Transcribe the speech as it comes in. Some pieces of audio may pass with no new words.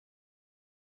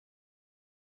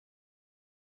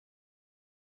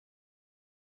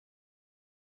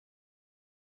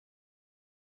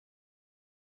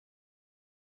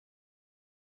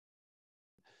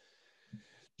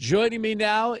Joining me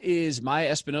now is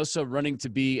Maia Espinoza, running to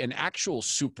be an actual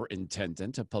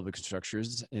superintendent of public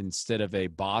instructors instead of a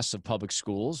boss of public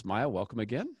schools. Maia, welcome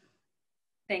again.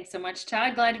 Thanks so much,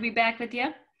 Todd. Glad to be back with you.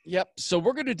 Yep. So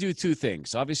we're going to do two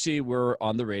things. Obviously, we're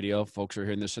on the radio. Folks are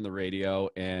hearing this on the radio,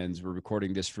 and we're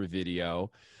recording this for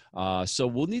video. So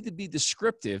we'll need to be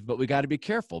descriptive, but we got to be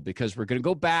careful because we're going to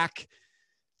go back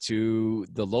to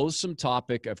the loathsome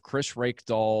topic of Chris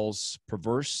Rakedahl's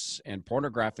perverse and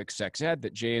pornographic sex ed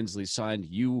that Jay Inslee signed.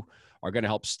 You are going to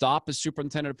help stop as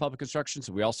superintendent of public instruction.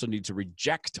 So we also need to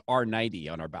reject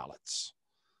R90 on our ballots.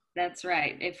 That's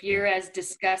right. If you're as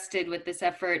disgusted with this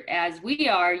effort as we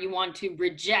are, you want to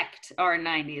reject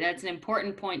R90. That's an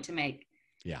important point to make.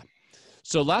 Yeah.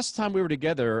 So last time we were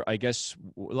together, I guess,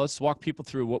 let's walk people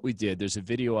through what we did. There's a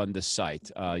video on this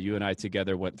site. You and I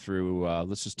together went through,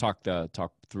 let's just talk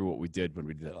through what we did when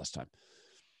we did that last time.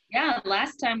 Yeah,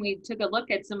 last time we took a look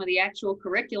at some of the actual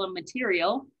curriculum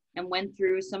material and went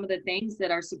through some of the things that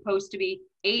are supposed to be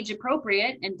age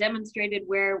appropriate and demonstrated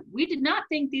where we did not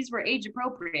think these were age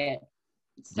appropriate.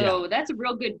 So That's a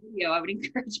real good video. I would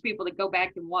encourage people to go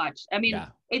back and watch. I mean,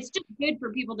 It's just good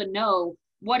for people to know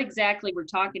what exactly we're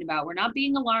talking about. We're not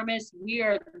being alarmist. We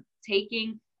are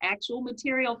taking actual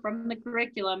material from the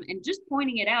curriculum and just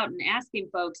pointing it out and asking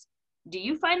folks, do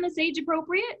you find this age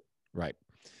appropriate? Right.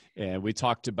 And we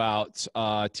talked about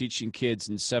teaching kids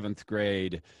in 7th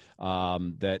grade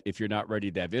that if you're not ready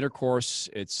to have intercourse,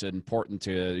 it's important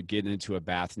to get into a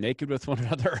bath naked with one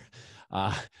another.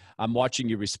 I'm watching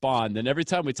you respond. And every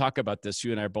time we talk about this,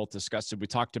 you and I both discussed it. We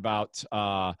talked about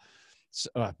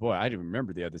boy, I didn't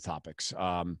remember the other topics.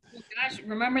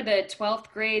 Remember the 12th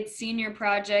grade senior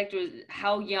project was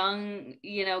how young,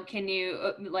 can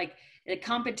you like a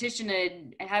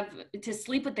competition to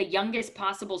sleep with the youngest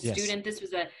possible student. This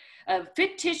was a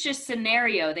fictitious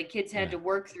scenario that kids had to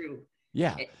work through.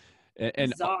 Yeah.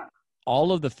 And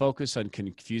all of the focus on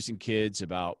confusing kids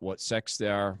about what sex they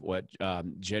are, what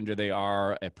gender they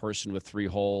are, a person with 3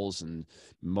 holes, and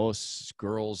most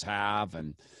girls have.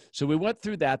 And so we went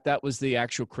through that. That was the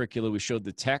actual curricula. We showed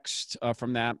the text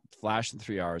from that, flash in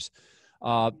 3 hours.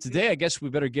 Today, I guess we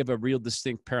better give a real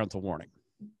distinct parental warning.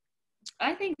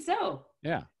 I think so.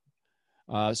 Yeah.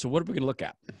 So what are we going to look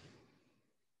at?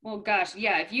 Well, gosh,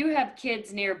 yeah. If you have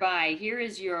kids nearby, here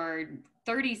is your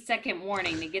 30-second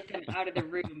warning to get them out of the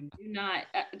room. Do not,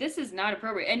 this is not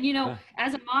appropriate. And,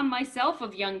 as a mom myself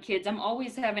of young kids, I'm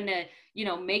always having to,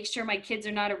 make sure my kids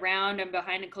are not around and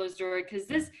behind a closed door. Because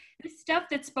this stuff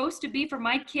that's supposed to be for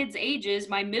my kids' ages,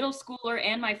 my middle schooler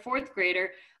and my 4th grader,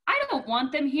 I don't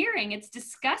want them hearing. It's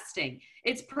disgusting.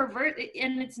 It's pervert,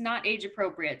 and it's not age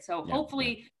appropriate. So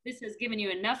hopefully this has given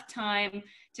you enough time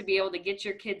to be able to get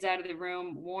your kids out of the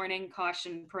room. Warning,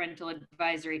 caution, parental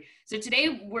advisory. So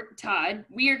today, Todd,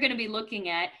 we are going to be looking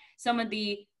at some of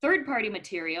the third-party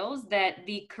materials that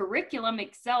the curriculum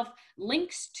itself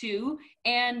links to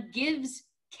and gives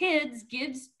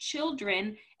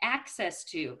children access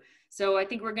to. So I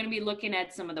think we're going to be looking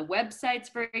at some of the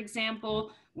websites, for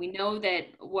example. We know that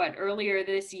earlier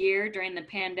this year during the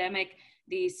pandemic,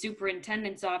 the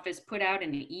superintendent's office put out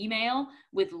an email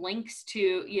with links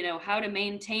to, how to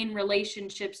maintain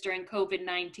relationships during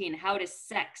COVID-19, how to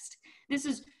sext. This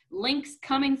is links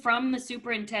coming from the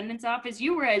superintendent's office.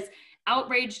 You were as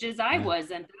outraged as I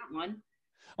was at that one.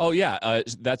 Oh, yeah.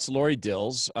 That's Lori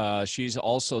Dills. She's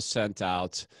also sent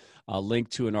out a link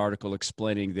to an article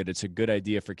explaining that it's a good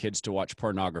idea for kids to watch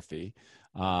pornography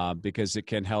because it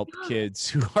can help kids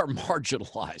who are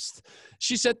marginalized.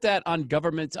 She sent that on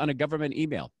a government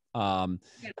email.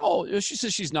 She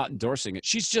says she's not endorsing it.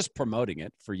 She's just promoting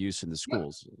it for use in the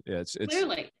schools. Yeah, it's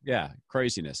clearly,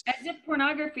 craziness. As if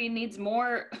pornography needs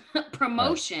more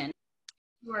promotion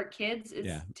to our kids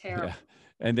is terrible. Yeah.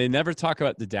 And they never talk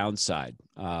about the downside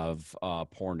of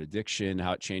porn addiction,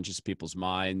 how it changes people's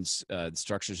minds, the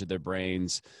structures of their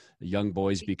brains, young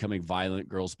boys becoming violent,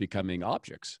 girls becoming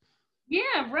objects.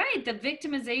 Yeah, right. The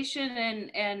victimization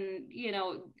and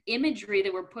imagery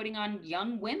that we're putting on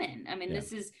young women. I mean,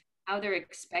 this is how they're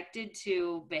expected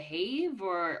to behave,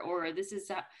 or this is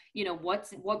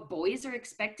what boys are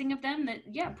expecting of them.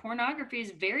 Pornography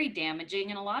is very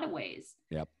damaging in a lot of ways.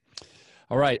 Yep.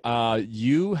 All right.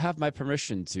 You have my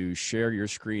permission to share your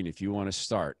screen if you want to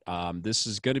start. This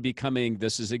is going to be coming.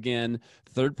 This is, again,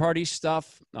 third-party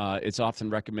stuff. It's often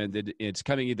recommended. It's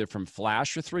coming either from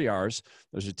Flash or 3Rs.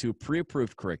 Those are 2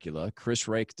 pre-approved curricula. Chris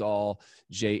Rakedahl,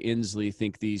 Jay Inslee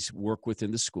think these work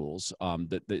within the schools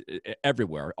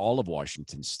everywhere, all of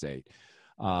Washington State.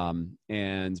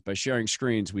 And by sharing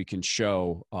screens, we can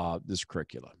show this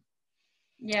curriculum.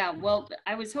 Yeah, well,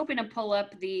 I was hoping to pull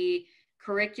up the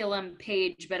curriculum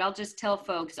page, but I'll just tell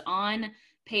folks on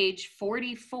page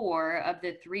 44 of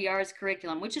the 3Rs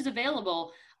curriculum, which is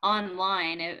available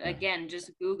online. Again,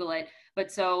 just Google it.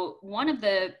 But so one of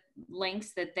the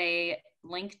links that they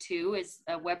link to is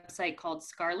a website called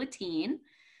Scarleteen.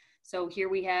 So here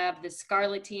we have the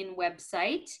Scarleteen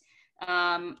website.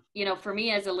 For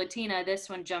me as a Latina, this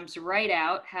one jumps right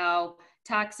out, how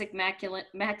toxic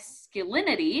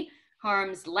masculinity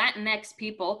harms Latinx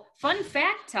people. Fun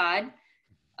fact, Todd,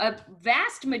 a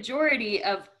vast majority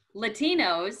of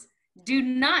Latinos do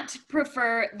not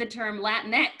prefer the term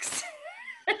Latinx.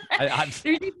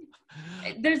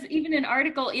 There's even an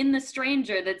article in The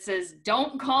Stranger that says,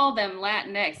 don't call them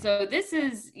Latinx. So this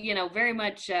is, very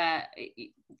much, I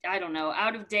don't know,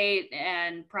 out of date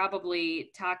and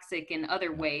probably toxic in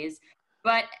other ways.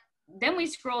 But then we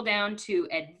scroll down to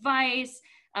advice.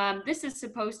 This is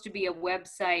supposed to be a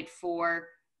website for,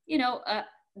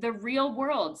 the real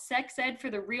world, sex ed for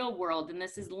the real world. And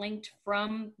this is linked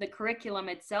from the curriculum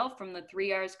itself, from the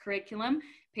 3Rs curriculum,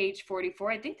 page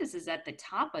 44. I think this is at the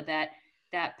top of that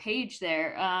page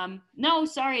there. No,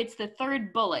 sorry, it's the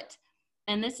third bullet.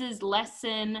 And this is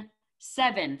lesson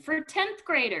 7 for 10th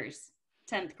graders.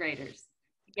 10th graders.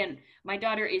 Again, my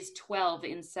daughter is 12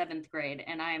 in 7th grade,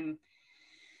 and I'm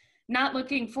not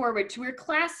looking forward to her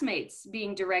classmates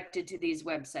being directed to these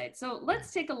websites. So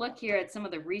let's take a look here at some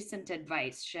of the recent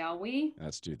advice, shall we?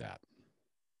 Let's do that.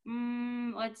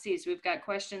 Let's see. So we've got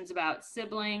questions about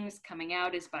siblings, coming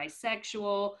out as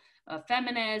bisexual, a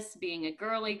feminist, being a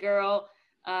girly girl.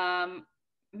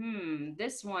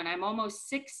 This one, I'm almost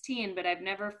 16, but I've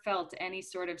never felt any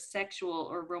sort of sexual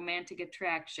or romantic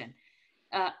attraction.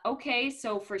 Okay,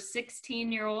 so for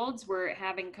 16-year-olds, we're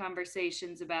having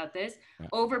conversations about this. Yeah.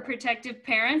 Overprotective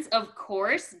parents, of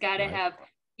course, got to have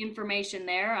information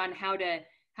there on how to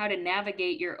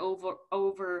navigate your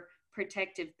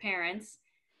overprotective parents.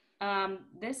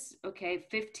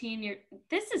 15-year,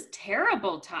 this is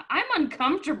terrible, Tom. I'm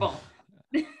uncomfortable.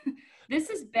 This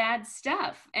is bad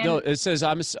stuff. And no, it says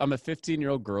I'm a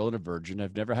 15-year-old girl and a virgin.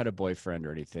 I've never had a boyfriend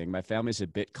or anything. My family's a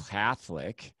bit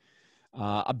Catholic.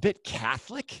 A bit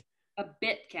Catholic? A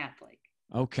bit Catholic.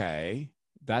 Okay.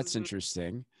 That's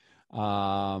interesting.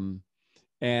 And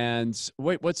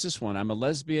wait, what's this one? I'm a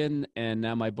lesbian, and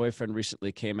now my boyfriend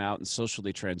recently came out and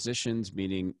socially transitions,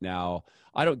 meaning now,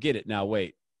 I don't get it. Now,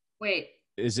 wait.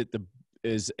 Is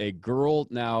a girl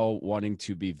now wanting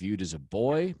to be viewed as a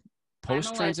boy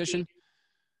post-transition?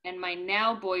 And my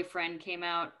now boyfriend came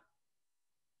out.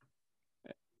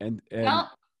 And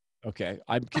well, okay,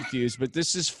 I'm confused, but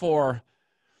this is for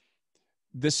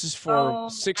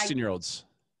 16-year-olds.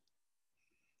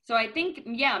 So I think,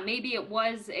 maybe it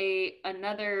was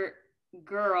another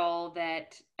girl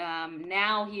that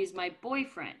now he's my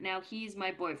boyfriend.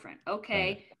 Okay,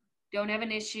 right. Don't have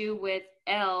an issue with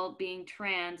L being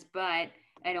trans, but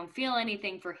I don't feel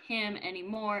anything for him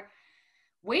anymore.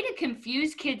 Way to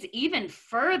confuse kids even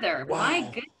further. Wow. My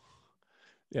goodness.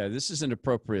 Yeah, this is an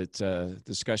appropriate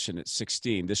discussion at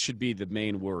 16. This should be the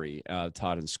main worry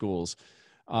taught in schools.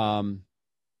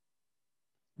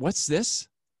 What's this?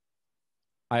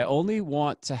 I only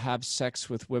want to have sex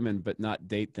with women but not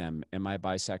date them. Am I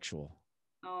bisexual?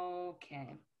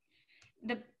 Okay.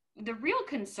 The real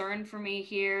concern for me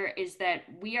here is that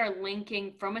we are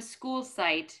linking from a school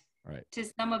site to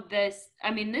some of this.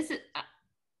 I mean, this is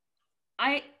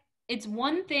it's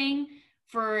one thing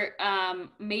for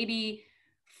maybe,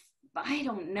 I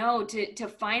don't know, to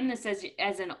find this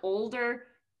as an older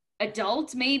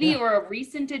adult maybe, or a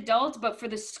recent adult, but for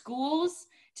the schools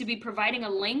to be providing a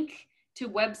link to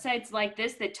websites like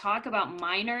this that talk about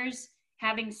minors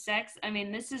having sex, I mean,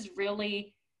 this is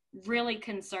really, really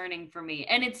concerning for me.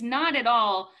 And it's not at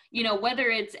all, whether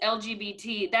it's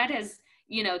LGBT, that is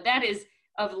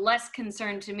of less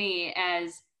concern to me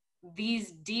as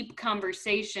these deep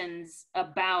conversations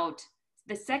about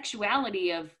the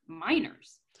sexuality of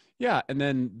minors. Yeah. And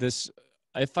then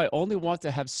if I only want to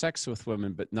have sex with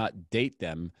women but not date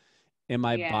them, am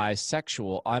I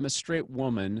bisexual? I'm a straight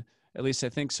woman. At least I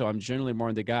think so. I'm generally more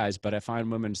into guys, but I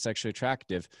find women sexually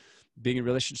attractive. Being in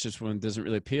relationships with women doesn't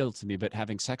really appeal to me, but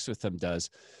having sex with them does.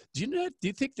 Do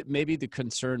you think that maybe the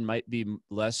concern might be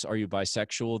less, are you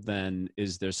bisexual, than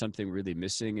is there something really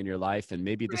missing in your life? And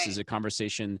maybe this is a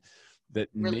conversation that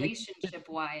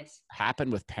relationship-wise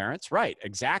happen with parents. Right,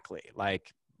 exactly.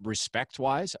 Like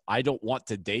respect-wise, I don't want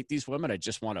to date these women. I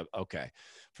just want to,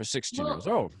 for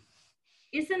 16-year-olds.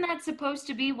 Isn't that supposed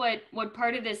to be what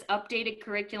part of this updated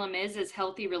curriculum is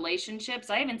healthy relationships?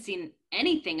 I haven't seen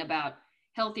anything about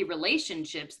healthy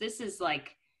relationships. This is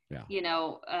like,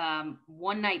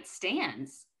 one night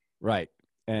stands. Right.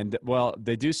 And well,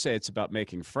 they do say it's about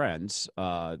making friends,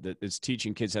 that it's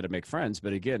teaching kids how to make friends.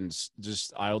 But again, it's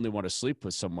just, I only want to sleep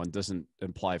with someone doesn't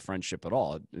imply friendship at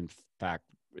all. In fact,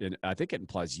 I think it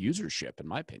implies usership, in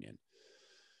my opinion.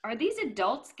 Are these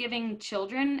adults giving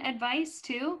children advice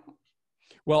too?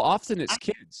 Well, often it's I,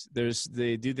 kids.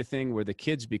 They do the thing where the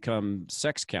kids become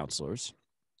sex counselors.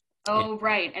 oh,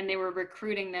 right. And they were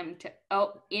recruiting them to,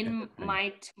 oh, in And,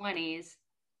 my 20s.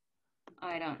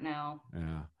 I don't know.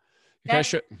 yeah. That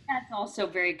Because that's also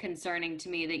very concerning to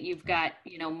me that you've got,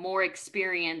 more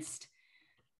experienced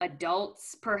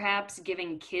adults perhaps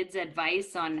giving kids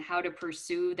advice on how to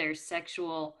pursue their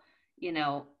sexual, you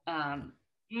know, um,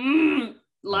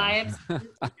 lives.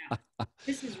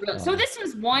 This is real. So uh, this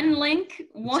was one link, it's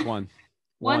one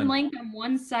one, link on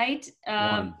one site.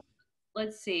 one.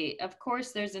 Let's see. Of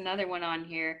course, there's another one on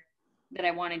here that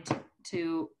I wanted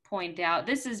to point out.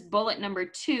 This is bullet number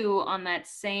 2 on that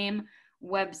same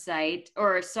website,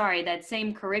 or sorry, that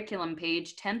same curriculum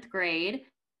page, 10th grade.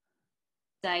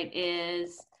 Site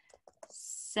is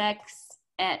sex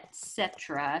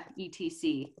etc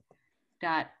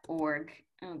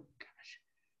Oh gosh.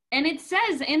 And it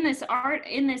says in this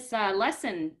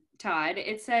lesson, Todd,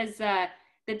 it says that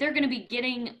they're going to be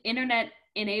getting internet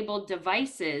enabled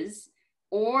devices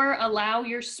or allow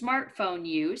your smartphone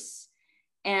use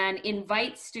and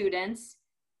invite students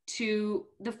to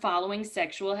the following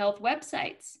sexual health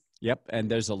websites. Yep, and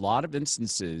there's a lot of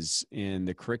instances in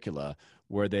the curricula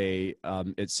where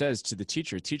it says to the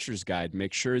teacher's guide,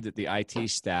 make sure that the IT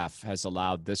staff has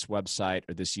allowed this website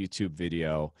or this YouTube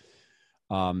video,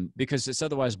 because it's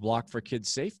otherwise blocked for kids'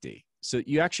 safety. So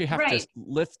you actually have to Right.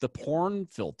 lift the porn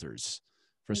filters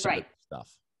for some of Right. the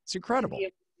stuff. It's incredible. Yeah.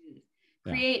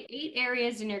 Create 8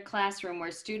 areas in your classroom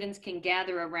where students can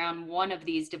gather around one of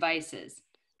these devices,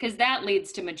 because that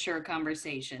leads to mature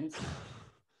conversations.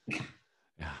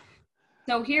 Yeah.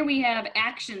 So here we have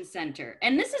Action Center.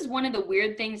 And this is one of the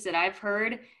weird things that I've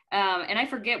heard. And I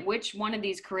forget which one of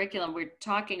these curriculum we're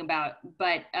talking about,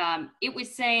 but it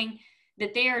was saying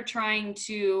that they are trying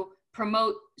to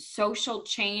promote social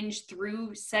change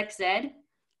through sex ed.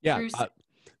 Yeah.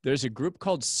 There's a group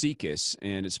called SEEKUS,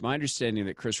 and it's my understanding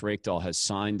that Chris Rakedal has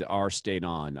signed our state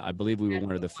on. I believe we were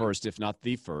one of the first, if not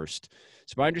the first.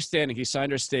 It's my understanding he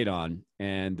signed our state on,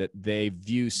 and that they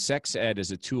view sex ed as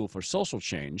a tool for social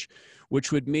change,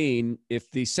 which would mean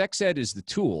if the sex ed is the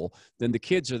tool, then the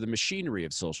kids are the machinery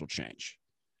of social change.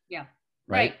 Yeah.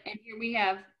 Right. And here we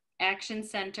have Action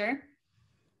Center.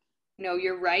 Know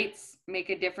your rights,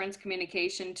 make a difference,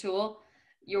 communication tool.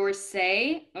 Your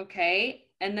say, okay.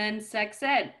 And then sex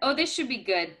ed. Oh, this should be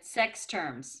good. Sex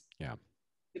terms. Yeah.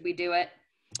 Should we do it?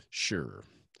 Sure.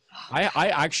 I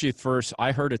actually first,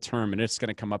 I heard a term, and it's going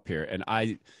to come up here, and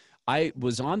I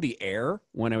was on the air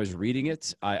when I was reading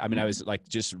it. I mean, I was like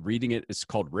just reading it. It's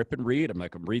called Rip and Read. I'm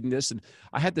reading this, and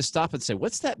I had to stop and say,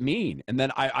 what's that mean? And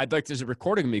then I'd like, there's a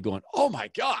recording of me going, oh my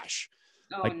gosh.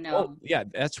 Oh, Like, no. oh, yeah,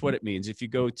 that's what it means. If you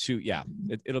go to, yeah,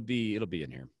 it'll be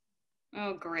in here.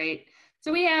 Oh, great.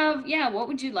 So we have, what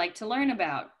would you like to learn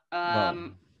about?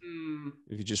 Well,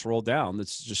 if you just roll down,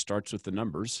 this just starts with the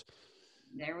numbers.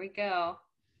 There we go.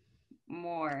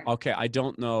 More. Okay, I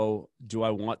don't know. Do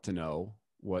I want to know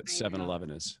what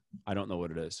 7-Eleven is? I don't know what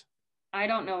it is. I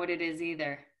don't know what it is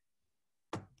either.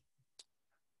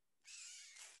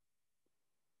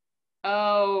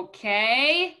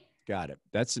 Okay. Got it.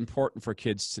 That's important for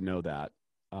kids to know that.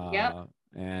 Yep.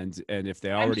 And if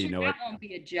they already know that won't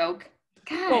be a joke.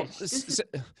 Gosh.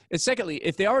 Well, and secondly,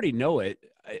 if they already know it,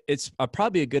 it's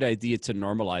probably a good idea to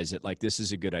normalize it. Like, this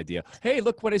is a good idea. Hey,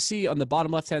 look what I see on the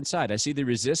bottom left-hand side. I see the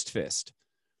resist fist.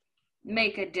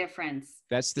 Make a difference.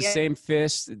 That's the same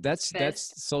fist.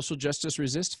 That's social justice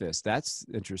resist fist. That's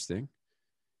interesting.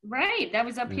 Right. That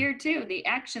was up here too, the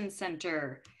Action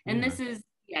Center. And this is,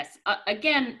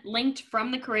 again, linked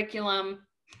from the curriculum.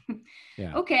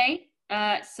 Yeah. Okay.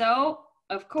 So,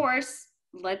 of course,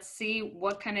 let's see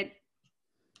what kind of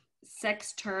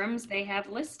sex terms they have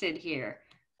listed here.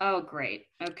 Oh, great.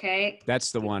 Okay.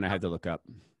 That's the one I had to look up.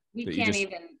 We can't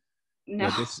even. No.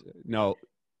 Yeah,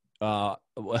 no.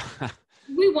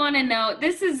 We want to know.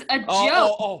 This is a joke.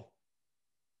 Oh.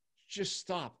 Just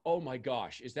stop. Oh my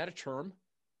gosh. Is that a term?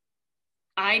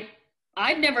 I've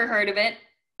never heard of it.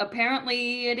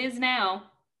 Apparently it is now.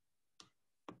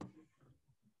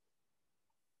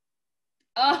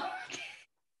 Oh.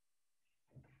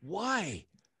 Why?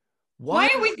 Why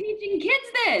are we teaching kids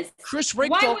this? Chris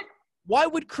Rakedal. Why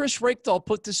would Chris Rakedal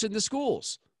put this in the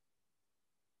schools?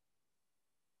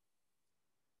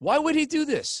 Why would he do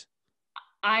this?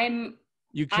 I'm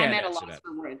at a loss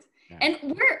for words. Yeah.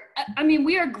 And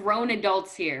we are grown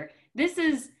adults here. This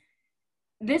is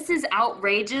this is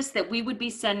outrageous that we would be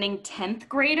sending 10th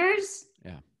graders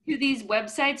Yeah. to these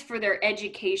websites for their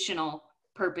educational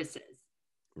purposes.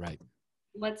 Right.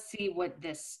 Let's see what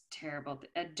this terrible,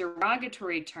 a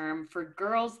derogatory term for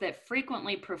girls that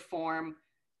frequently perform,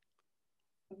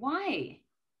 why?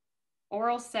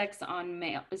 Oral sex on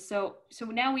male. So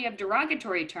now we have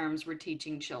derogatory terms we're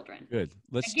teaching children. Good.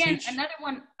 Let's Again, teach. another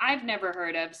one I've never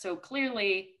heard of. So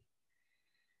clearly,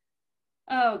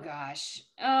 oh gosh,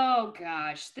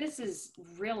 this is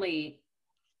really,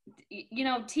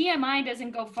 TMI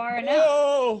doesn't go far enough.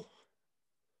 Whoa!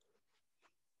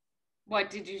 What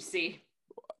did you see?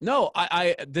 No,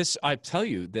 I tell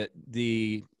you that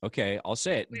I'll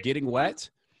say it. Getting wet.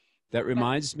 That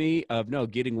reminds me of, no,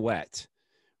 getting wet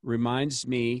reminds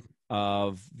me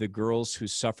of the girls who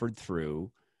suffered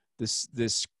through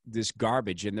this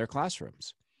garbage in their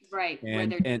classrooms. Right, where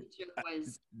And their teacher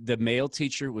was. the male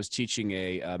teacher was teaching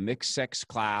a mixed sex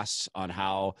class on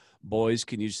how boys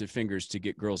can use their fingers to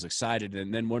get girls excited.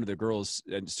 And then one of the girls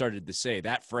started to say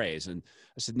that phrase. And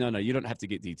I said, no, you don't have to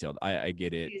get detailed. I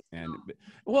get it. And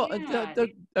well, Yeah.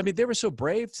 I mean, they were so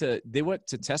brave they went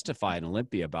to testify in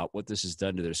Olympia about what this has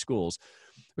done to their schools.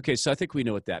 Okay. So I think we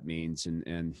know what that means.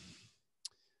 And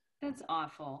That's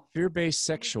awful. fear-based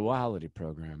sexuality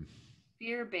program.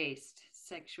 Fear-based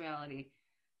sexuality.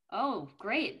 Oh,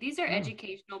 great. These are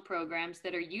educational programs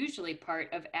that are usually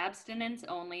part of abstinence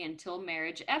only until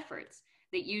marriage efforts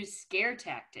that use scare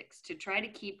tactics to try to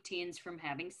keep teens from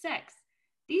having sex.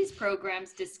 These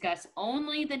programs discuss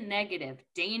only the negative,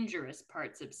 dangerous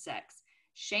parts of sex,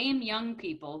 shame young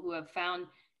people who have found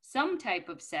some type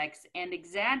of sex, and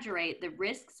exaggerate the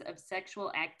risks of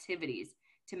sexual activities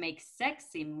to make sex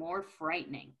seem more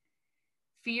frightening.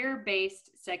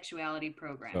 Fear-based sexuality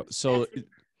programs. So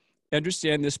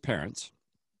understand this, parents.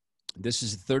 This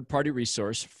is a third-party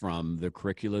resource from the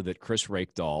curricula that Chris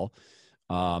Rakedahl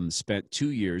spent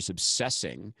 2 years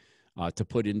obsessing to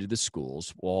put into the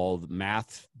schools. While the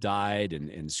math died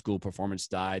and school performance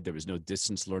died, there was no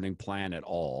distance learning plan at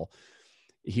all.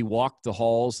 He walked the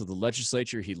halls of the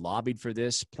legislature. He lobbied for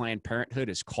this. Planned Parenthood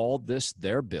has called this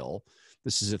their bill.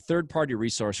 This is a third-party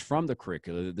resource from the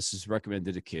curricula. This is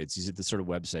recommended to kids. These are the sort of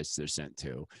websites they're sent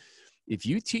to. If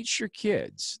you teach your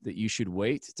kids that you should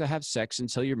wait to have sex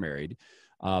until you're married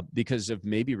because of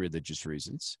maybe religious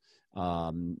reasons,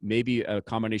 maybe a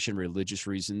combination of religious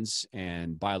reasons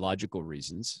and biological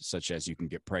reasons, such as you can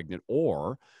get pregnant,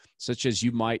 or such as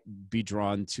you might be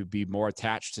drawn to be more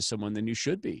attached to someone than you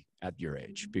should be at your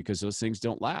age, because those things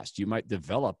don't last. You might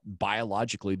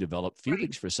biologically develop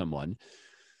feelings for someone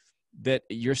that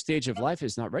your stage of life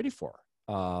is not ready for.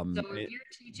 So if you're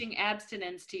teaching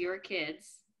abstinence to your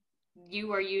kids,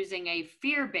 you are using a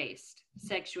fear-based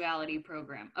sexuality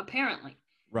program, apparently.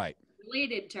 Right.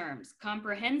 Related terms,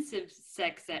 comprehensive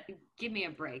sex, give me a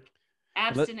break.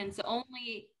 Abstinence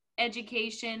only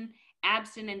education,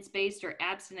 abstinence-based or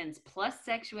abstinence plus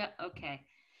sexual, okay.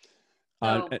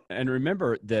 So, and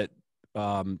remember that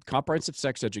comprehensive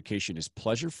sex education is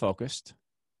pleasure-focused.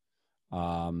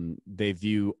 They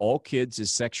view all kids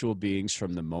as sexual beings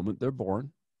from the moment they're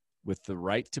born, with the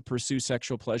right to pursue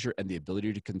sexual pleasure and the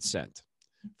ability to consent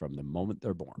from the moment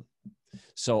they're born.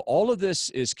 So all of this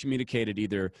is communicated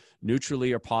either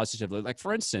neutrally or positively. Like,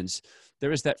 for instance,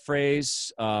 there is that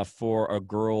phrase for a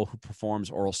girl who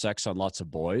performs oral sex on lots of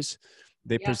boys.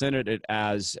 They presented it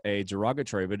as a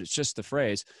derogatory, but it's just the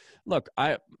phrase. Look,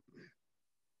 I'm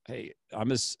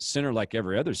a sinner like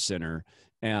every other sinner.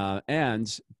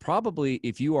 And probably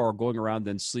if you are going around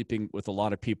then sleeping with a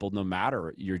lot of people, no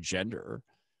matter your gender,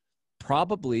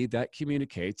 probably that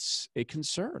communicates a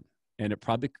concern, and it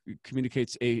probably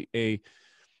communicates a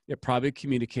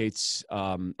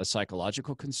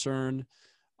psychological concern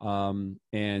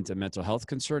and a mental health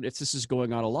concern if this is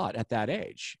going on a lot at that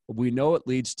age. We know it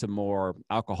leads to more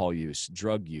alcohol use,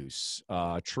 drug use,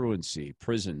 truancy,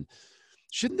 prison.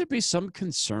 Shouldn't there be some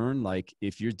concern, like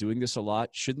if you're doing this a lot,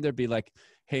 shouldn't there be like,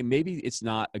 hey, maybe it's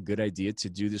not a good idea to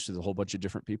do this with a whole bunch of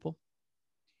different people?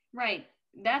 Right.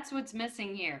 That's what's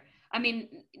missing here. I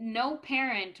mean, no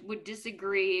parent would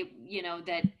disagree,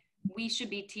 that we should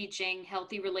be teaching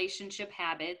healthy relationship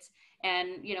habits.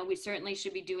 And, we certainly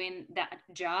should be doing that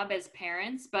job as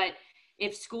parents. But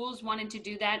if schools wanted to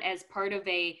do that as part of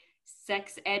a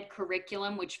sex ed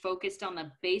curriculum, which focused on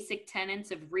the basic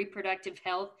tenets of reproductive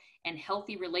health and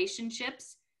healthy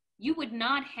relationships, you would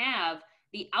not have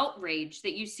the outrage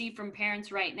that you see from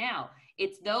parents right now.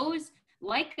 It's those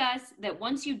like us that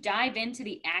once you dive into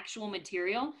the actual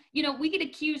material, we get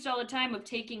accused all the time of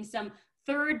taking some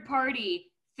third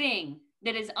party thing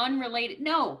that is unrelated.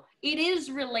 No, it is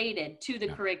related to the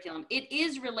curriculum. It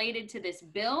is related to this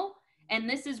bill. And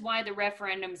this is why the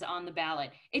referendum's on the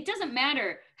ballot. It doesn't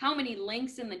matter how many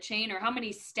links in the chain or how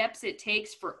many steps it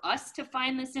takes for us to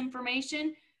find this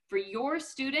information. For your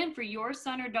student, for your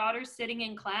son or daughter sitting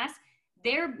in class,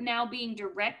 they're now being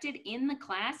directed in the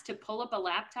class to pull up a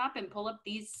laptop and pull up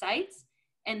these sites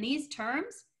and these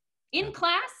terms in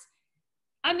class.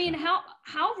 I mean, how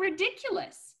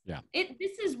ridiculous. Yeah.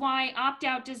 This is why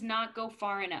opt-out does not go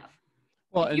far enough.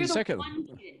 Well, if and you're the second, one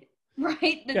kid,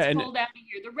 right, that's pulled out of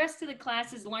here, the rest of the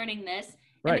class is learning this,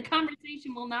 and the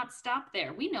conversation will not stop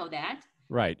there. We know that.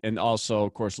 Right. And also,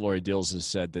 of course, Lori Dills has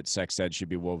said that sex ed should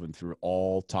be woven through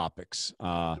all topics.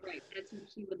 Right. That's what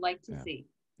she would like to see.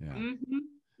 Yeah. Mm-hmm.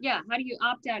 Yeah. How do you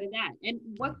opt out of that? And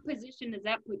what position does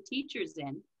that put teachers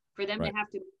in for them to have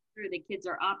to make sure the kids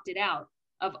are opted out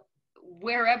of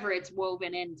wherever it's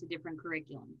woven into different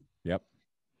curriculum? Yep.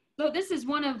 So this is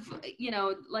one of,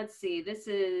 let's see, this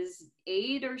is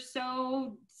 8 or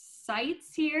so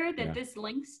sites here that this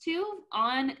links to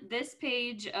on this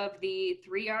page of the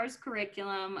 3 R's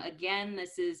curriculum. Again,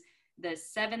 this is the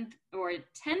 7th or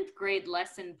 10th grade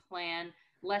lesson plan,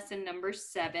 lesson number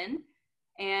 7.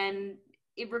 And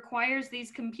it requires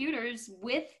these computers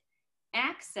with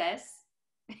access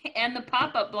and the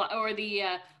pop-up or the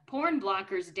porn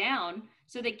blockers down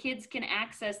so that kids can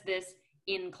access this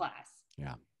in class.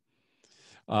 Yeah.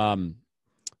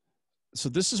 So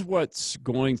this is what's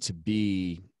going to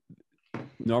be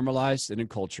normalized and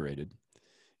enculturated.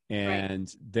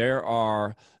 And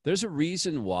there's a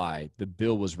reason why the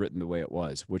bill was written the way it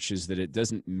was, which is that it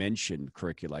doesn't mention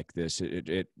curricula like this.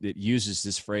 It uses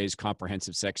this phrase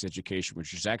comprehensive sex education,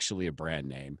 which is actually a brand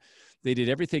name. They did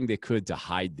everything they could to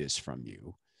hide this from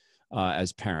you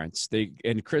as parents.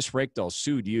 And Chris Rakedahl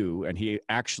sued you, and he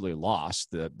actually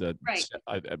lost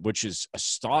which is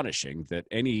astonishing that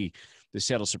the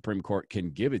Seattle Supreme Court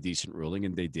can give a decent ruling,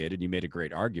 and they did, and you made a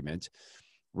great argument.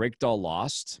 Rakedahl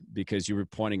lost because you were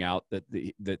pointing out that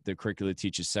the curricula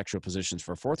teaches sexual positions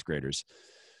for 4th graders.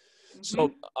 Mm-hmm.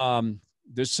 So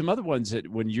there's some other ones that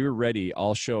when you're ready,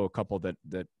 I'll show a couple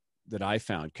that I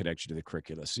found connection to the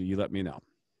curricula. So you let me know.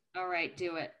 All right,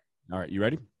 do it. All right, you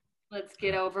ready? Let's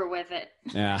get over with it.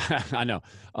 Yeah, I know.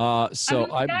 So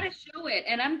I've got to show it,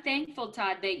 and I'm thankful,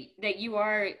 Todd, that you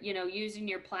are, using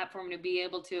your platform to be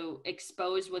able to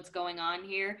expose what's going on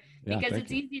here, because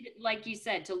it's easy, like you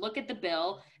said, to look at the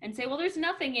bill and say, well, there's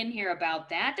nothing in here about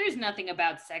that. There's nothing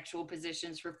about sexual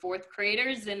positions for 4th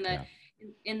graders in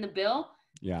the bill.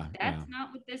 Yeah, that's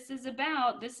not what this is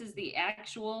about. This is the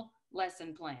actual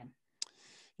lesson plan.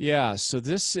 Yeah, so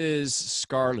this is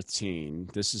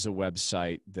Scarleteen. This is a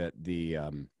website that the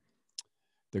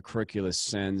curricula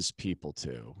sends people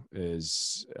to,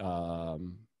 is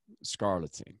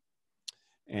Scarleteen.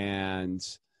 And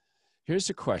here's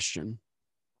a question.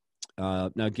 Now,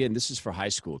 again, this is for high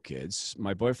school kids.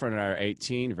 My boyfriend and I are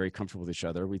 18, very comfortable with each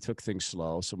other. We took things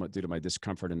slow, somewhat due to my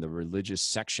discomfort in the religious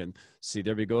section. See,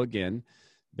 there we go again.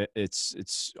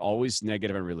 It's always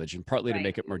negative on religion, partly to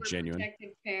make it more genuine.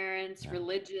 Protective parents,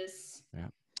 religious. Yeah.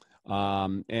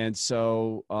 And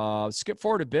so skip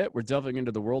forward a bit. We're delving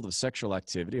into the world of sexual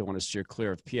activity. I want to steer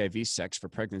clear of PIV sex for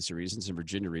pregnancy reasons and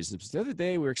Virginia reasons. But the other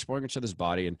day, we were exploring each other's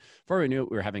body, and before we knew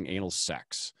it, we were having anal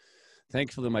sex.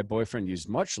 Thankfully, my boyfriend used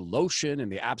much lotion in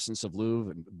the absence of lube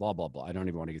and blah, blah, blah. I don't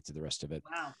even want to get to the rest of it.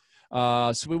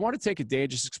 Wow. So we want to take a day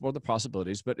and just explore the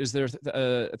possibilities, but is there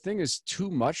a thing is too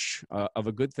much of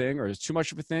a good thing, or is too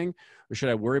much of a thing, or should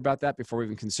I worry about that before we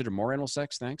even consider more anal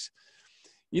sex? Thanks.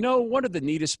 One of the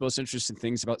neatest, most interesting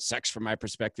things about sex from my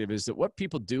perspective is that what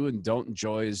people do and don't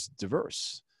enjoy is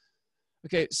diverse.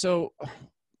 Okay. So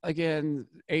again,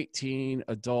 18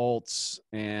 adults,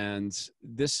 and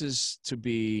this is to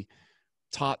be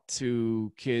taught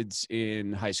to kids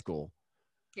in high school.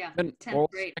 Yeah, and oral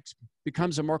sex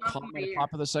becomes a more common,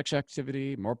 popular sex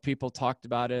activity. More people talked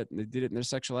about it, and they did it in their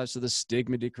sexual lives, so the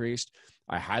stigma decreased.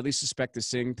 I highly suspect the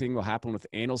same thing will happen with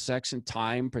anal sex in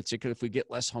time, particularly if we get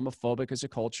less homophobic as a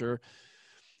culture.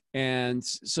 And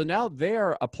so now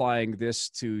they're applying this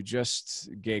to just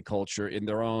gay culture in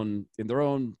their own,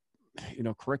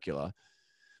 curricula.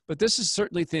 But this is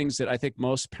certainly things that I think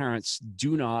most parents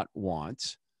do not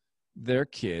want their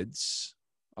kids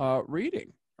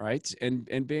reading. Right.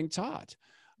 And being taught.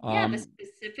 The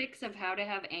specifics of how to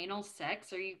have anal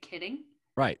sex. Are you kidding?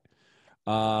 Right.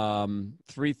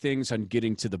 3 things on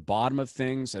getting to the bottom of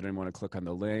things. I didn't want to click on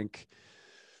the link.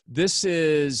 This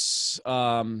is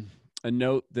a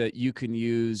note that you can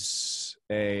use.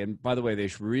 And by the way, they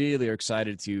really are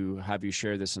excited to have you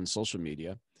share this on social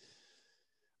media.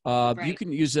 You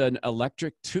can use an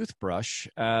electric toothbrush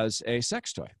as a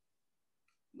sex toy.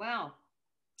 Wow.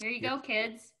 Here you go,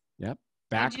 kids. Yep.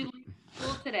 Did you leave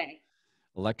school today?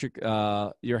 Electric,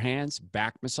 your hands,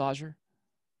 back massager.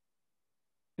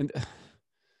 And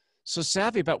so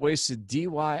savvy about ways to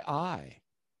DIY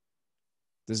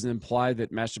doesn't imply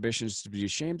that masturbation is to be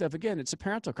ashamed of. Again, it's a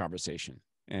parental conversation.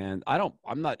 And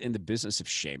I'm not in the business of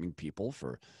shaming people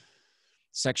for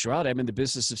sexuality. I'm in the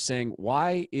business of saying,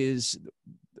 why is,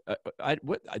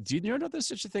 do you know there's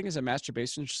such a thing as a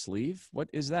masturbation sleeve? What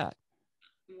is that?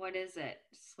 What is it?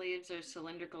 Sleeves are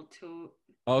cylindrical too.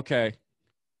 Okay.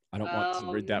 I don't want to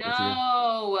Oh read that with you.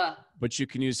 no. But you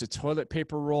can use a toilet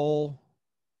paper roll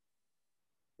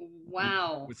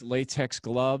Wow. with latex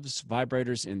gloves,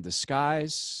 vibrators in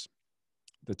disguise.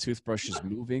 The toothbrush is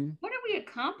moving. What are we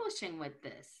accomplishing with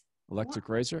this? Electric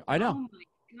What? razor. I know. Oh my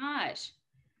gosh.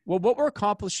 Well, what we're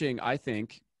accomplishing, I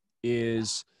think,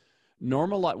 is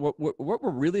normal. What we're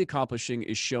really accomplishing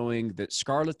is showing that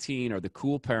scarletine are the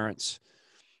cool parents,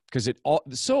 because it all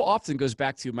so often goes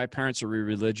back to my parents are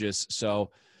religious, so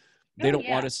they Oh don't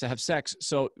want yeah. us to have sex.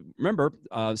 So remember,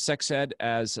 sex ed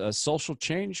as a social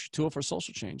change tool for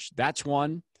social change. That's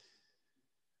one.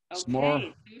 It's more.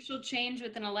 Okay. Social change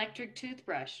with an electric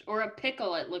toothbrush or a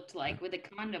pickle, it looked like, with a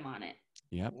condom on it.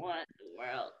 Yep. What in the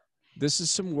world? This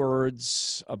is some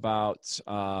words about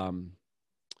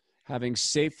having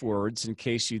safe words in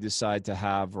case you decide to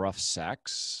have rough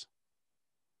sex.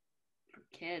 For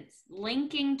kids.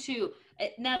 Linking to.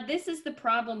 Now, this is the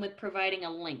problem with providing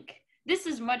a link. This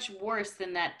is much worse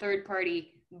than that third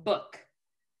party book.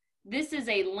 This is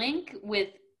a link with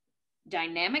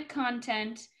dynamic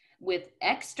content, with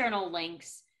external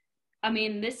links. I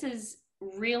mean, this is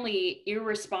really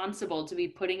irresponsible to be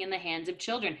putting in the hands of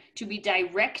children, to be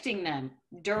directing them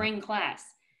during class.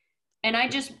 And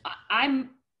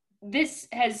this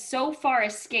has so far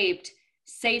escaped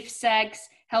safe sex,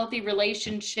 healthy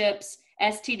relationships,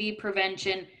 STD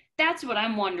prevention. That's what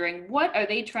I'm wondering. What are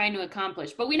they trying to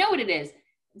accomplish? But we know what it is: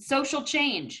 social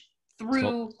change So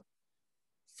through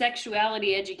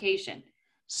sexuality education.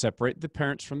 separate the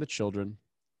parents from the children.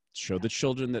 Show the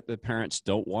children that the parents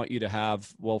don't want you to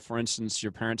have, well, for instance,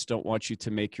 your parents don't want you to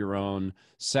make your own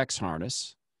sex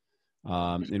harness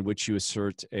in which you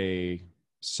assert a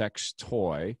sex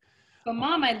toy. But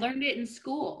mom, I learned it in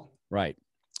school. Right.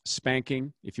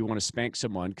 Spanking, if you want to spank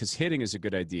someone, because hitting is a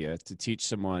good idea to teach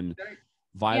someone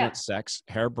violent Yeah. sex,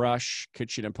 hairbrush,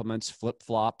 kitchen implements,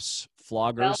 flip-flops,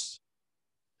 Well, floggers.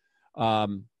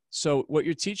 So what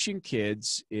you're teaching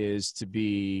kids is to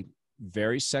be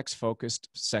very sex focused.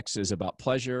 Sex is about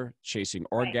pleasure, chasing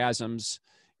right. orgasms.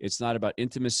 It's not about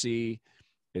intimacy.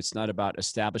 It's not about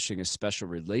establishing a special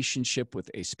relationship with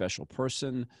a special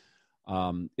person.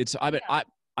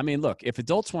 I mean, look, if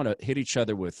adults want to hit each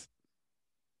other with,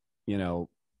 you know,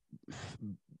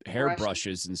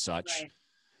 hairbrushes and such, Right.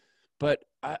 but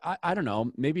I don't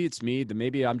know, maybe it's me,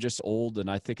 maybe I'm just old and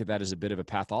I think of that as a bit of a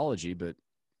pathology, but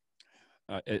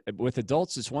with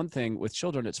adults, it's one thing. With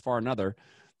children, it's far another.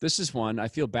 This is one. I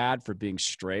feel bad for being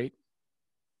straight.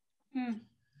 Hmm.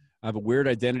 I have a weird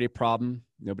identity problem.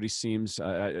 Nobody seems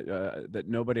that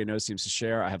nobody I know seems to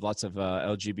share. I have lots of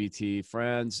LGBT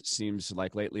friends. Seems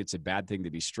like lately it's a bad thing to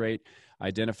be straight. I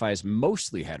identify as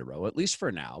mostly hetero, at least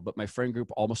for now. But my friend group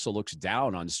almost looks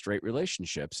down on straight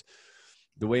relationships.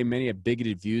 The way many have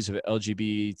bigoted views of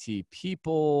LGBT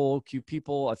people, Q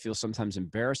people, I feel sometimes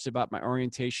embarrassed about my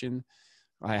orientation.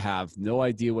 I have no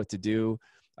idea what to do.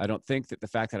 I don't think that the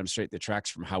fact that I'm straight detracts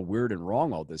from how weird and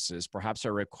wrong all this is. Perhaps I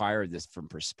require this from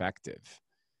perspective.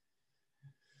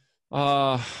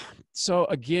 So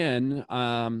again,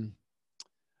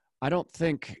 I don't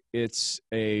think it's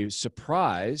a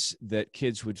surprise that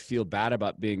kids would feel bad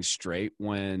about being straight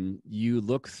when you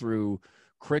look through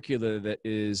curricula that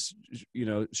is,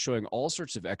 showing all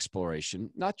sorts of exploration,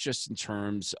 not just in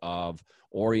terms of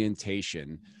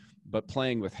orientation, but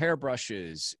playing with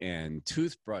hairbrushes and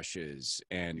toothbrushes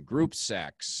and group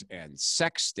sex and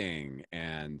sexting.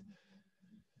 And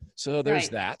so there's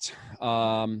that.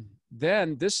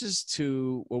 Then this is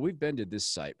we've been to this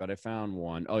site, but I found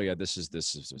one. Oh yeah, this is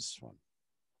this one.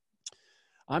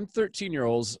 I'm 13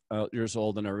 years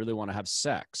old and I really want to have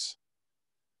sex.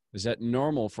 Is that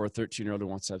normal for a 13-year-old who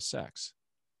wants to have sex?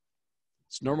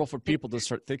 It's normal for people to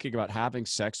start thinking about having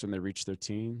sex when they reach their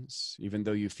teens. Even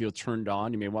though you feel turned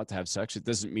on, you may want to have sex. It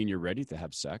doesn't mean you're ready to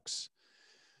have sex.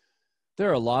 There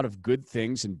are a lot of good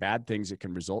things and bad things that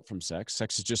can result from sex.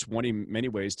 Sex is just one of many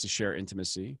ways to share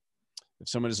intimacy. If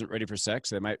someone isn't ready for sex,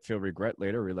 they might feel regret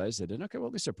later, realize they didn't. Okay, well,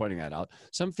 at least they're pointing that out.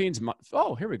 Some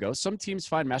here we go. Some teams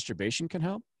find masturbation can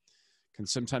help, can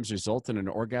sometimes result in an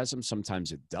orgasm.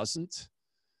 Sometimes it doesn't.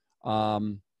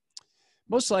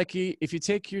 Most likely, if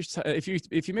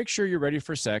you make sure you're ready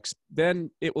for sex,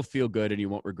 then it will feel good and you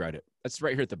won't regret it. That's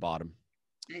right here at the bottom.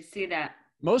 I see that.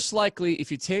 Most likely,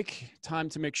 if you take time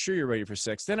to make sure you're ready for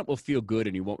sex, then it will feel good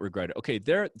and you won't regret it. Okay,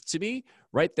 there, to me,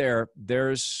 right there,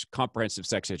 there's comprehensive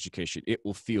sex education. It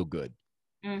will feel good.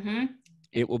 Mm-hmm.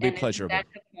 It will be And isn't pleasurable. that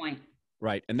the point?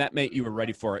 Right. And that meant you were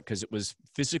ready for it because it was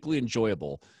physically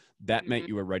enjoyable. That meant Mm-hmm.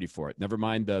 you were ready for it. Never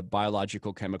mind the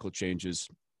biological chemical changes.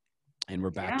 And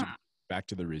we're Yeah. back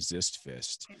to the resist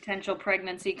fist. Potential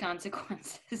pregnancy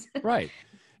consequences. Right.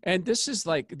 And this is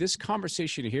like this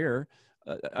conversation here.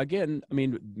 Again, I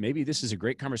mean, maybe this is a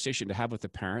great conversation to have with a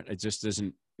parent. It just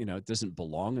doesn't, it doesn't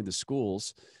belong in the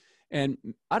schools. And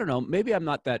I don't know, maybe I'm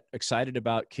not that excited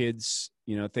about kids,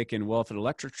 thinking, well, if an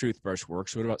electric toothbrush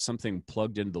works, what about something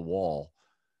plugged into the wall?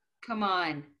 Come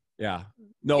on. Yeah.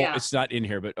 No, Yeah. it's not in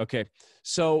here, but okay.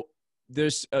 So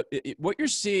there's what you're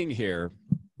seeing here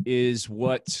is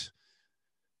what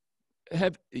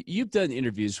have you've done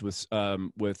interviews with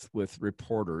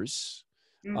reporters,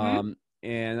 Mm-hmm.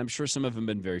 and I'm sure some of them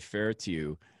have been very fair to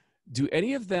you. Do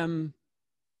any of them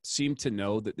seem to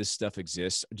know that this stuff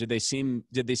exists? Did they seem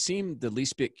the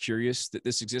least bit curious that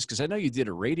this exists? Because I know you did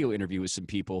a radio interview with some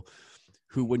people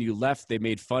who, when you left, they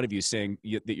made fun of you, saying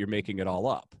that you're making it all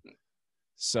up.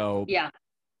 So Yeah.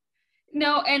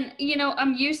 No, and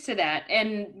I'm used to that.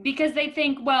 And because they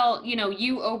think, well, you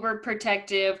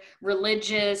overprotective,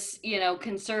 religious,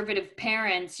 conservative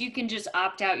parents, you can just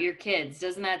opt out your kids.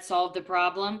 Doesn't that solve the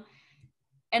problem?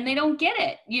 And they don't get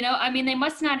it. I mean, they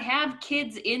must not have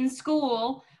kids in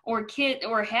school or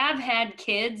have had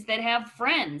kids that have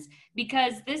friends,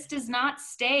 because this does not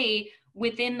stay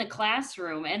within the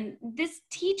classroom, and this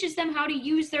teaches them how to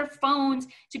use their phones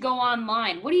to go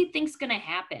online. What do you think's going to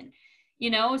happen?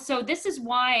 So this is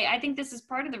why I think this is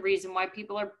part of the reason why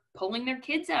people are pulling their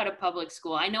kids out of public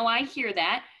school. I know I hear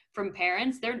that from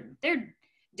parents. They're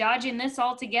dodging this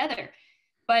altogether.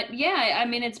 But yeah, I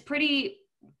mean, it's pretty,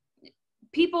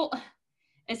 people,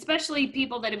 especially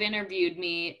people that have interviewed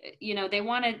me, they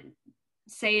want to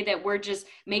say that we're just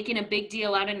making a big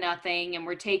deal out of nothing and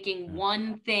we're taking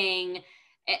one thing.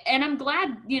 And I'm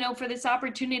glad, for this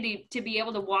opportunity to be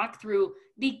able to walk through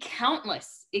the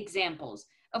countless examples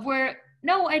of where,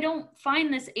 no, I don't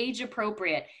find this age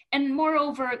appropriate. And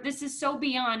moreover, this is so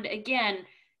beyond, again,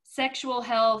 sexual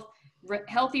health,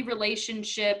 healthy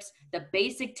relationships, the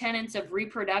basic tenets of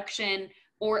reproduction,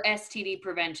 or STD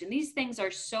prevention. These things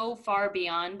are so far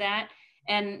beyond that.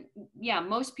 And yeah,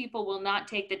 most people will not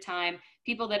take the time.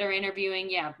 People that are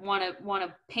interviewing, want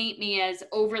to paint me as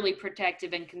overly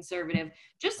protective and conservative,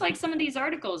 just like some of these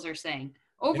articles are saying.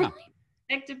 Overly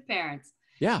protective parents.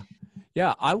 Yeah.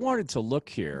 Yeah. I wanted to look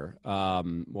here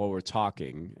while we're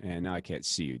talking, and now I can't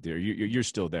see you there. You're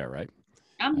still there, right?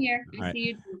 I'm here. All I right. see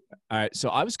you too. All right. So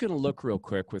I was going to look real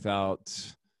quick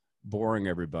without boring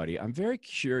everybody. I'm very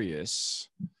curious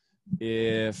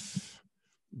if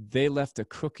they left a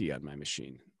cookie on my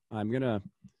machine. I'm gonna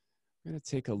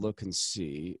take a look and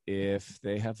see if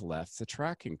they have left the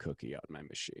tracking cookie on my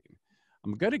machine.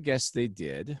 I'm gonna guess they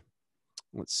did.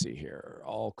 Let's see here.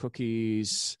 All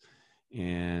cookies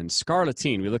and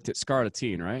scarletine. We looked at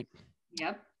scarletine, right?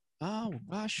 Yep. Oh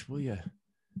gosh, will you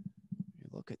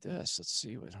look at this? Let's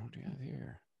see what do we have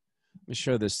here. Let me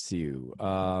show this to you.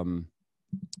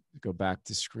 Go back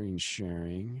to screen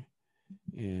sharing,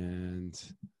 and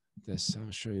this. I'll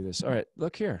show you this. All right,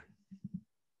 look here.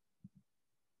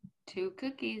 2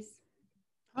 cookies.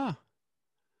 Huh.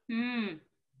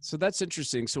 So that's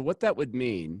interesting. So what that would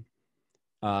mean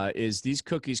is these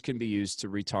cookies can be used to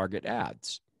retarget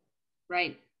ads.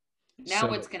 Right. Now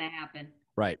what's going to happen?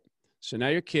 Right. So now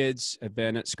your kids have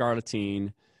been at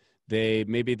Scarletine.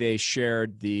 Maybe they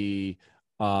shared the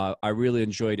I really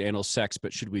enjoyed anal sex,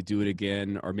 but should we do it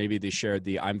again? Or maybe they shared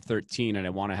the I'm 13 and I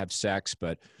want to have sex,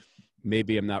 but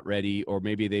maybe I'm not ready. Or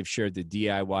maybe they've shared the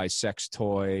DIY sex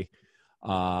toy.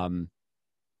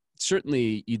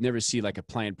 Certainly, you'd never see like a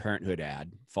Planned Parenthood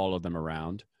ad follow them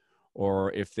around.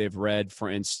 Or if they've read,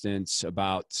 for instance,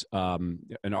 about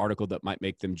an article that might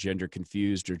make them gender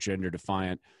confused or gender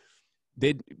defiant,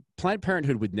 Planned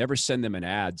Parenthood would never send them an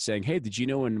ad saying, hey, did you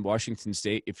know in Washington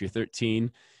State, if you're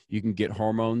 13, you can get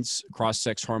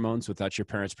cross-sex hormones without your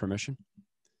parents' permission?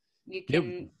 You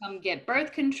can come get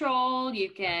birth control. You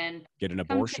can get an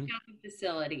come abortion. check out the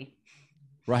facility.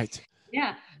 Right.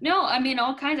 Yeah. No, I mean,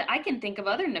 all kinds of, I can think of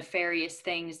other nefarious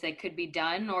things that could be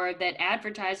done or that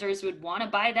advertisers would want to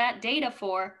buy that data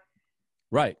for.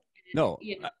 Right. No.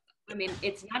 I mean,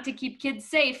 it's not to keep kids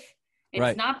safe.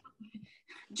 It's not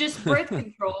just birth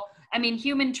control. I mean,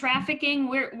 human trafficking,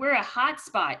 we're a hot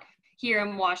spot here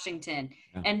in Washington.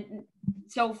 Yeah. And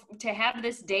so to have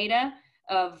this data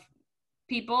of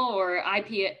people or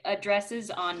IP addresses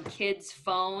on kids'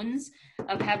 phones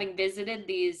of having visited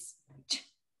these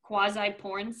quasi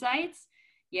porn sites.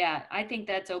 Yeah, I think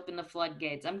that's opened the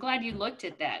floodgates. I'm glad you looked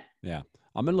at that. Yeah,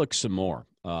 I'm gonna look some more.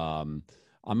 I'm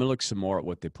gonna look some more at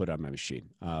what they put on my machine,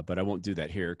 but I won't do that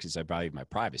here because I value my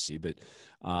privacy. But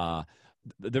uh,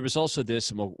 there was also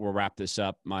this, and we'll wrap this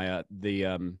up.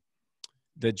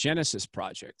 The Genesis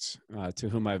Project, to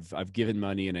whom I've given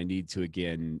money, and I need to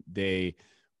again. They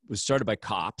was started by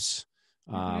cops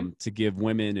to give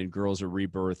women and girls a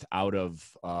rebirth out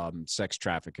of sex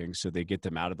trafficking, so they get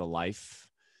them out of the life.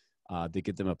 They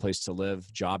get them a place to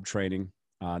live, job training,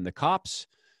 and the cops.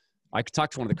 I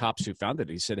talked to one of the cops who founded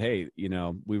it. He said, "Hey,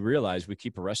 we realize we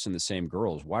keep arresting the same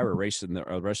girls. Why are we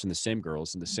arresting the same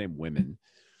girls and the same women?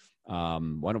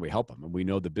 Why don't we help them? And we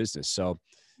know the business." So,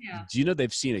 Yeah. do you know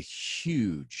they've seen a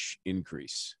huge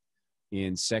increase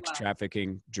in sex Wow.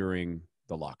 trafficking during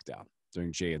the lockdown,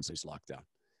 during Jay Inslee's lockdown?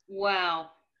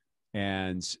 Wow.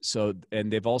 And so,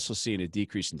 and they've also seen a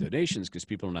decrease in donations because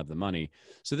people don't have the money.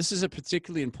 So this is a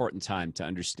particularly important time to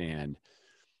understand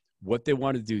what they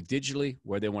want to do digitally,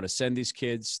 where they want to send these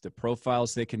kids, the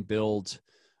profiles they can build,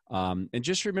 and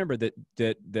just remember that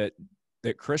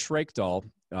Chris Rakedahl,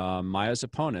 Maia's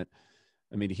opponent,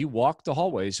 I mean, he walked the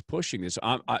hallways pushing this.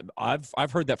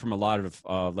 I've heard that from a lot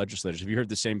of legislators. Have you heard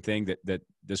the same thing that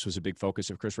this was a big focus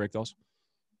of Chris Rakedahl's?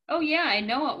 Oh, yeah, I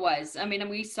know it was. I mean,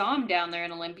 we saw him down there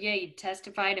in Olympia. He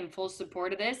testified in full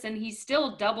support of this, and he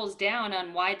still doubles down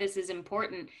on why this is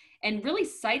important and really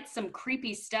cites some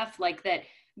creepy stuff like that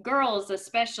girls,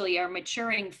 especially, are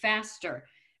maturing faster.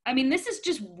 I mean, this is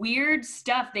just weird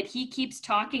stuff that he keeps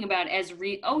talking about as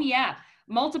oh, yeah,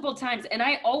 multiple times. And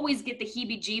I always get the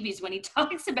heebie jeebies when he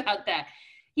talks about that.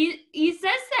 He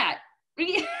says that.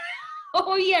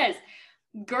 Oh, yes.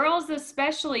 Girls,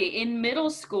 especially in middle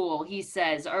school, he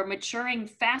says, are maturing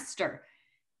faster.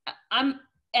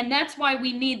 And that's why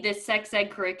we need this sex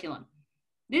ed curriculum.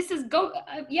 This is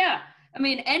yeah. I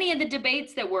mean, any of the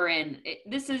debates that we're in,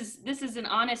 this is an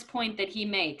honest point that he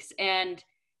makes, and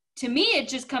to me, it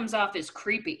just comes off as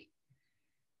creepy.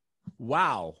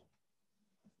 Wow.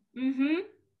 Mm-hmm.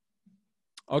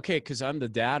 Okay, because I'm the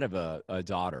dad of a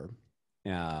daughter,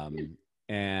 and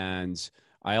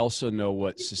I also know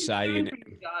what society and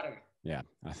daughter. yeah,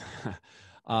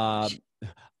 uh,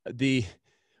 the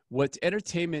what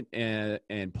entertainment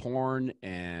and porn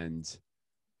and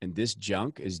this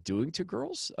junk is doing to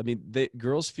girls. I mean, the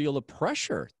girls feel a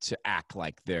pressure to act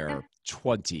like they're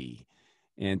 20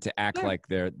 and to act like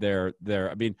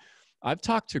they're. I mean, I've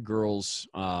talked to girls,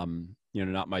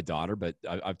 not my daughter, but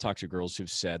I've talked to girls who've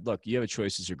said, look, you have a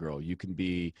choice as a girl. You can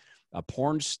be a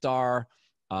porn star,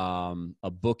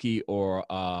 a bookie, or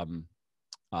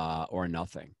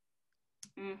nothing.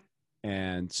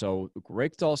 And so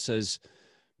Rakedahl says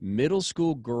middle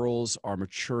school girls are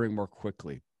maturing more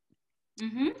quickly.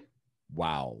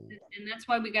 Wow. And that's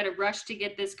why we got to rush to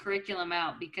get this curriculum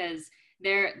out, because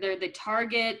they're the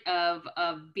target of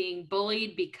being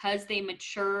bullied because they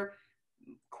mature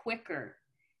quicker,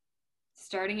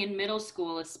 starting in middle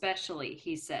school especially,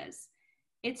 he says.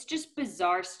 It's just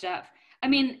bizarre stuff. I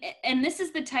mean, and this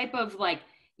is the type of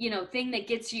thing that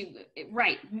gets you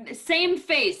right. Same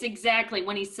face exactly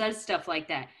when he says stuff like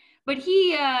that. But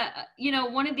he,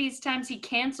 one of these times he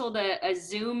canceled a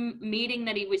Zoom meeting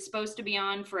that he was supposed to be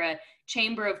on for a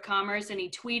Chamber of Commerce, and he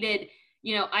tweeted,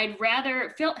 I'd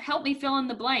rather help me fill in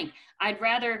the blank. I'd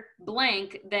rather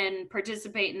blank than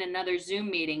participate in another Zoom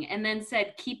meeting, and then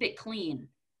said, keep it clean.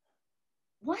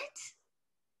 What?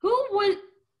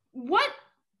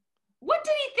 What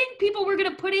did he think people were going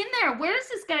to put in there? Where's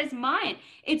this guy's mind?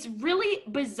 It's really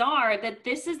bizarre that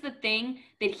this is the thing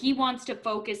that he wants to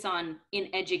focus on in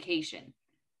education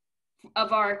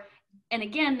and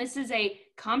again, this is a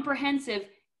comprehensive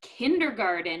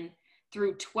kindergarten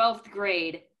through 12th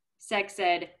grade sex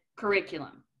ed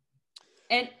curriculum.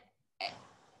 And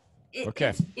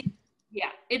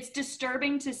it's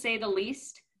disturbing to say the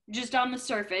least, just on the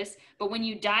surface. But when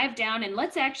you dive down and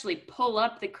let's actually pull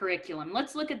up the curriculum,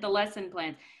 let's look at the lesson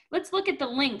plans, let's look at the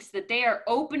links that they are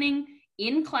opening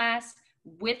in class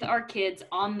with our kids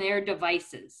on their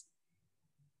devices.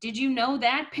 Did you know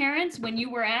that, parents, when you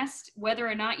were asked whether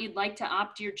or not you'd like to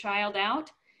opt your child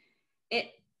out?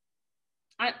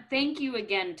 Thank you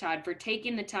again, Todd, for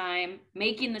taking the time,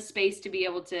 making the space to be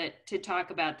able to talk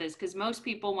about this, because most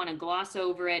people want to gloss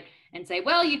over it and say,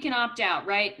 well, you can opt out,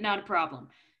 right? Not a problem.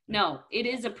 No, it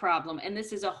is a problem. And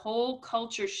this is a whole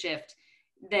culture shift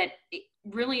that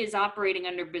really is operating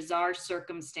under bizarre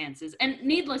circumstances. And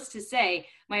needless to say,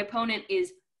 my opponent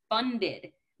is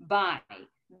funded by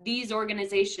these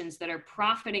organizations that are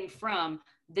profiting from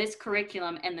this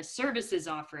curriculum and the services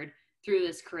offered through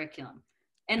this curriculum.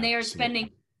 And they are spending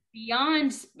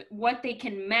beyond what they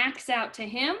can max out to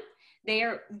him. They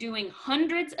are doing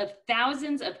hundreds of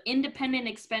thousands of independent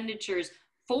expenditures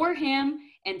for him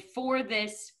and for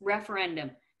this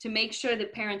referendum to make sure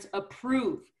that parents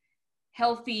approve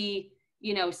healthy,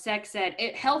 sex ed,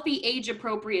 healthy age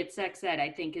appropriate sex ed, I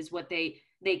think is what they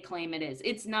claim it is.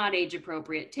 It's not age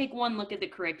appropriate. Take one look at the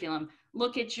curriculum,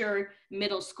 look at your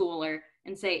middle schooler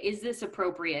and say, is this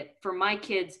appropriate for my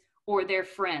kids or their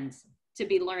friends to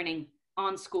be learning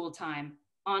on school time,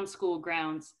 on school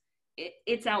grounds?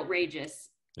 It's outrageous.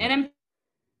 Yeah. And I'm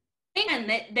saying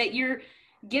that you're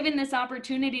given this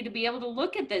opportunity to be able to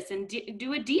look at this and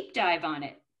do a deep dive on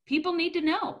it. People need to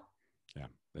know. Yeah,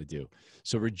 they do.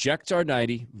 So reject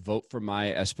R90, vote for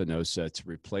Maia Espinoza to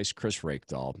replace Chris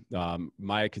Rakedall.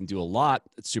 Maia can do a lot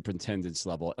at superintendent's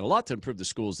level and a lot to improve the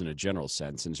schools in a general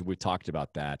sense. And so we've talked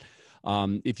about that.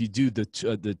 If you do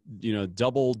the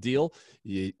double deal,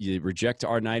 you reject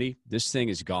R90, this thing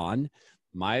is gone.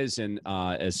 Maia's in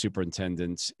as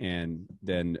superintendent, and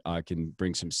then can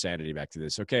bring some sanity back to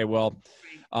this. Okay, well,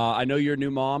 I know you're a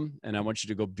new mom, and I want you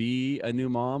to go be a new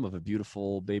mom of a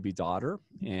beautiful baby daughter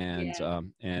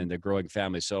and a growing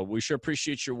family. So we sure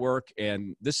appreciate your work.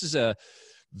 And this is a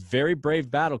very brave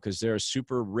battle because there are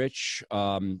super rich,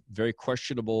 very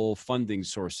questionable funding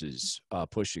sources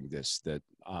pushing this that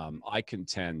I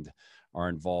contend are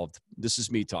involved. This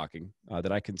is me talking,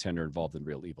 that I contend are involved in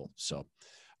real evil. So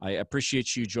I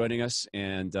appreciate you joining us,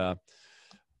 and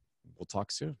we'll talk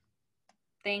soon.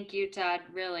 Thank you, Todd.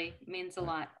 Really means a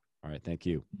lot. All right. Thank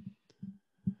you.